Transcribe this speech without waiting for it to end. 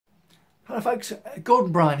Hello folks,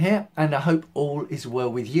 Gordon Bryan here, and I hope all is well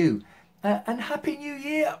with you. And Happy New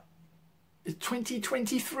Year! It's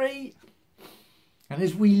 2023. And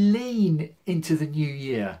as we lean into the new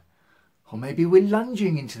year, or maybe we're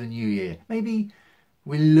lunging into the new year, maybe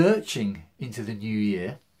we're lurching into the new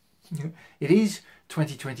year, it is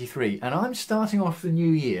 2023, and I'm starting off the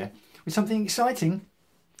new year with something exciting,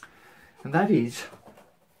 and that is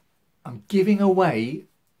I'm giving away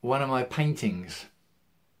one of my paintings.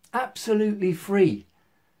 Absolutely free,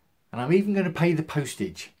 and I'm even going to pay the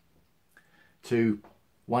postage to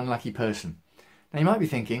one lucky person. Now you might be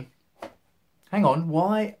thinking, hang on,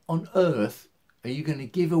 why on earth are you going to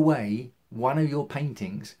give away one of your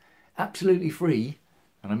paintings absolutely free,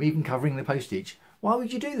 and I'm even covering the postage? Why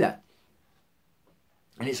would you do that?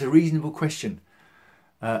 And it's a reasonable question,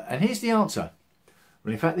 and here's the answer.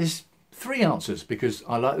 Well, in fact there's three answers, because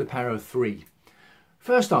I like the power of three.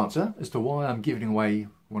 First answer as to why I'm giving away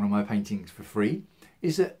one of my paintings for free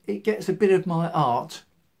is that it gets a bit of my art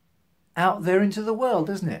out there into the world,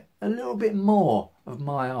 doesn't it? A little bit more of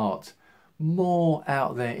my art, more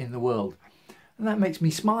out there in the world. And that makes me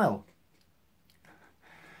smile.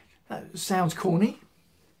 That sounds corny,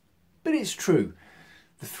 but it's true.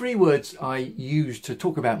 The three words I use to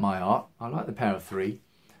talk about my art, I like the power of three,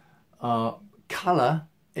 are colour,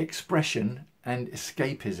 expression and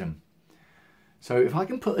escapism. So if I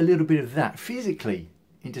can put a little bit of that physically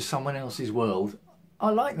into someone else's world,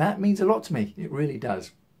 I like that. It means a lot to me. It really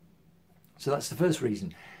does. So that's the first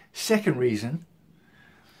reason. Second reason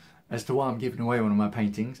as to why I'm giving away one of my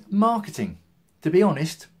paintings, marketing. To be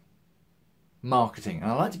honest, marketing.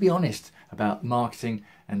 And I like to be honest about marketing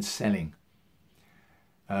and selling.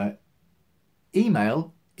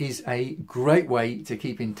 Email is a great way to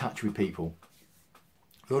keep in touch with people.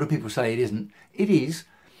 A lot of people say it isn't. It is.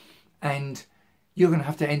 And you're going to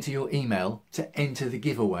have to enter your email to enter the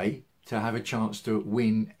giveaway to have a chance to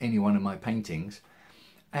win any one of my paintings.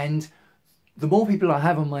 And the more people I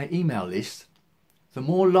have on my email list, the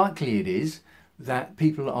more likely it is that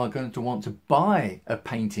people are going to want to buy a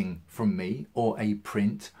painting from me, or a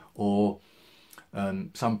print, or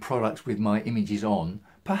some products with my images on.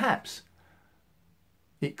 Perhaps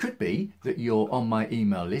it could be that you're on my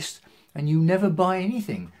email list and you never buy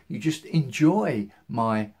anything. You just enjoy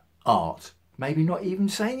my art. Maybe not even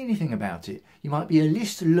saying anything about it. You might be a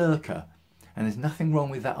list lurker, and there's nothing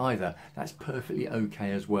wrong with that either. That's perfectly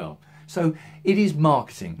okay as well. So it is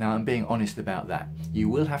marketing. Now I'm being honest about that. You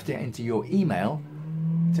will have to enter your email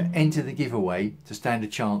to enter the giveaway to stand a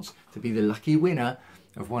chance to be the lucky winner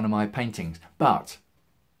of one of my paintings. But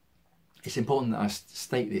it's important that I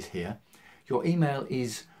state this here. Your email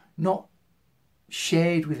is not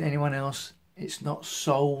shared with anyone else. It's not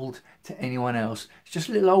sold to anyone else. It's just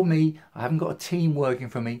little old me. I haven't got a team working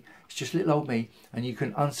for me. It's just little old me, and you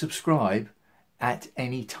can unsubscribe at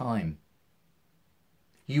any time.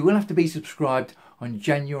 You will have to be subscribed on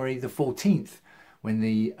January the 14th when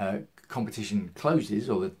the competition closes,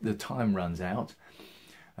 or the time runs out,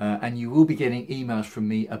 and you will be getting emails from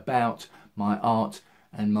me about my art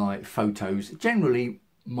and my photos, generally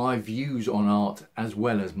my views on art as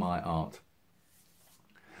well as my art.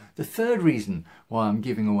 The third reason why I'm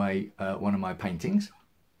giving away one of my paintings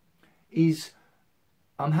is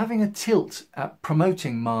I'm having a tilt at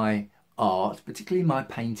promoting my art, particularly my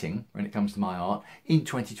painting when it comes to my art, in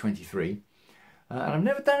 2023. And I've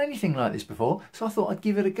never done anything like this before, so I thought I'd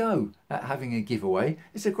give it a go at having a giveaway.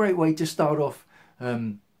 It's a great way to start off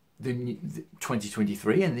the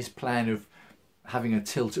 2023 and this plan of having a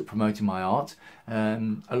tilt at promoting my art,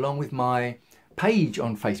 along with my page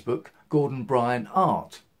on Facebook, Gordon Bryan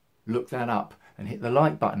Art. Look that up and hit the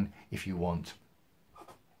like button if you want.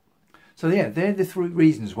 So yeah, they're the three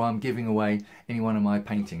reasons why I'm giving away any one of my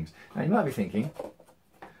paintings. Now you might be thinking,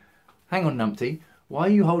 hang on numpty, why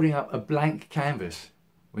are you holding up a blank canvas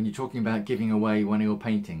when you're talking about giving away one of your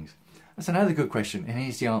paintings? That's another good question, and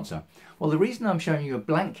here's the answer. Well, the reason I'm showing you a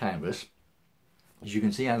blank canvas, as you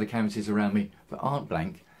can see how the canvases around me that aren't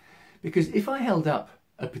blank, because if I held up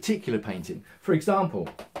a particular painting, for example,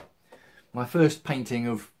 my first painting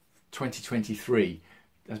of 2023,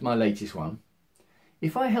 that's my latest one.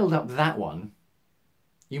 If I held up that one,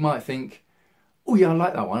 you might think, oh yeah, I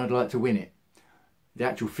like that one, I'd like to win it. The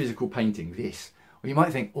actual physical painting, this. Or you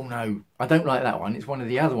might think, oh no, I don't like that one, it's one of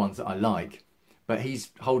the other ones that I like, but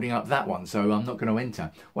he's holding up that one, so I'm not going to enter.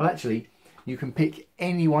 Well, actually, you can pick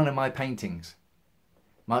any one of my paintings.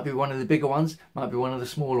 Might be one of the bigger ones, might be one of the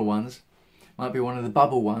smaller ones, might be one of the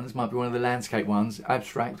bubble ones, might be one of the landscape ones,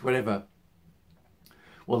 abstract, whatever.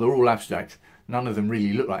 Well, they're all abstract. None of them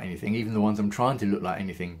really look like anything, even the ones I'm trying to look like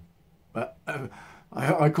anything. But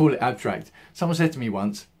I call it abstract. Someone said to me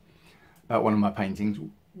once, about one of my paintings.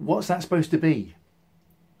 What's that supposed to be?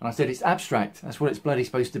 And I said, it's abstract. That's what it's bloody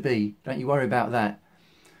supposed to be. Don't you worry about that.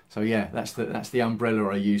 So yeah, that's the umbrella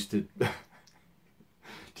I use to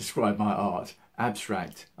describe my art.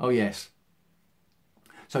 Abstract. Oh yes.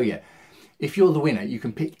 So yeah, if you're the winner, you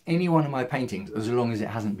can pick any one of my paintings, as long as it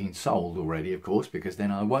hasn't been sold already, of course, because then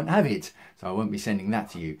I won't have it. So I won't be sending that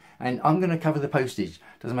to you. And I'm going to cover the postage.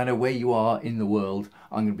 Doesn't matter where you are in the world,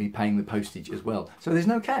 I'm going to be paying the postage as well. So there's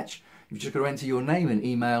no catch. You've just got to enter your name and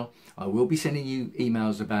email. I will be sending you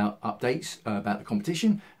emails about updates about the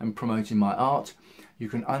competition and promoting my art. You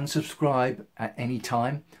can unsubscribe at any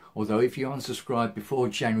time, although if you unsubscribe before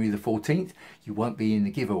January the 14th, you won't be in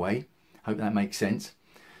the giveaway. Hope that makes sense.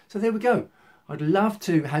 So there we go. I'd love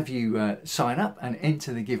to have you sign up and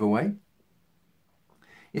enter the giveaway.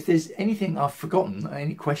 If there's anything I've forgotten,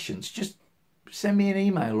 any questions, just send me an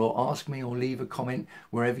email or ask me or leave a comment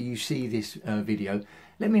wherever you see this video.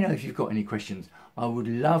 Let me know if you've got any questions. I would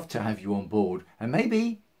love to have you on board. And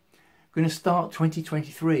maybe I'm going to start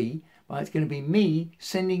 2023, but it's going to be me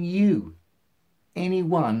sending you any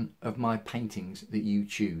one of my paintings that you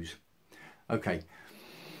choose. Okay.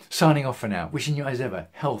 Signing off for now, wishing you as ever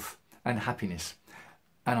health and happiness,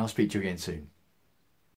 and I'll speak to you again soon.